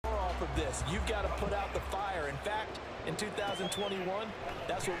of this. You've got to put out the fire. In fact, in 2021,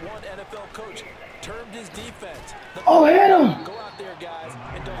 that's what one NFL coach termed his defense. Oh, hit him. Go out there, guys,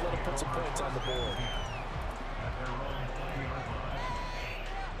 and don't let him put some points on the board.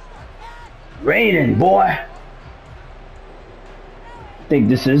 Raining, boy. I think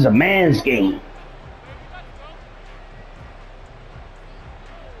this is a man's game.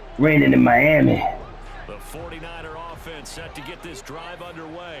 Raining in Miami. The 49er offense set to get this drive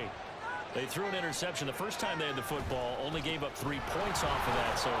underway. They threw an interception the first time they had the football, only gave up 3 points off of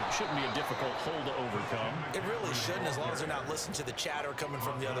that, so it shouldn't be a difficult hole to overcome. It really shouldn't, as long as they're not listening to the chatter coming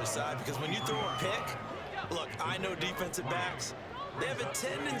from the other side, because when you throw a pick, look, I know defensive backs, they have a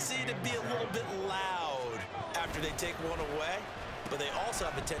tendency to be a little bit loud after they take one away, but they also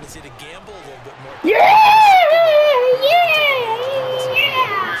have a tendency to gamble a little bit more. Yeah!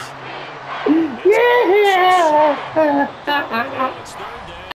 It's 3rd